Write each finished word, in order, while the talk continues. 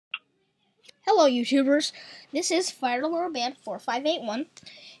Hello YouTubers, this is Fire Alarm Band 4581.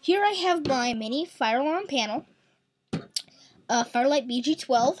 Here I have my mini fire alarm panel, Firelight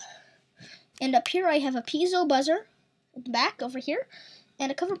BG12, and up here I have a piezo buzzer at the back over here,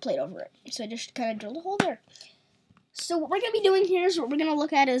 and a cover plate over it. So I just kind of drilled a hole there. So what we're going to be doing here is what we're going to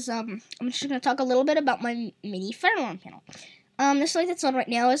look at is, I'm just going to talk a little bit about my mini fire alarm panel. This light that's on right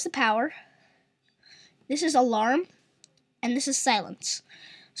now is the power, this is alarm, and this is silence.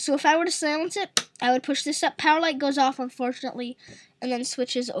 So if I were to silence it, I would push this up. Power light goes off, unfortunately, and then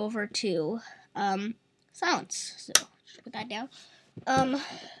switches over to silence. So just put that down.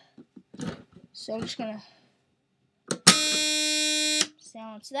 So I'm just gonna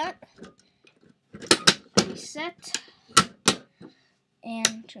silence that, reset,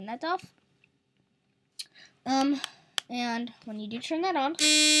 and turn that off. And when you do turn that on,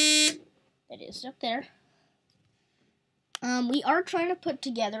 it is up there. We are trying to put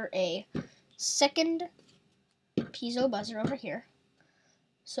together a second piezo buzzer over here,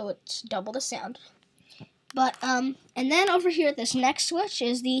 so it's double the sound. But, and then over here, this next switch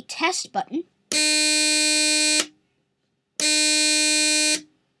is the test button.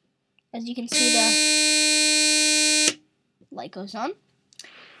 As you can see, the light goes on.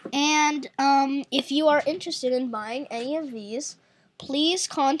 And, if you are interested in buying any of these, please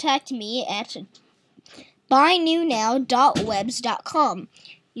contact me at buynewnow.webs.com.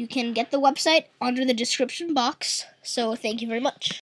 You can get the website under the description box, so thank you very much.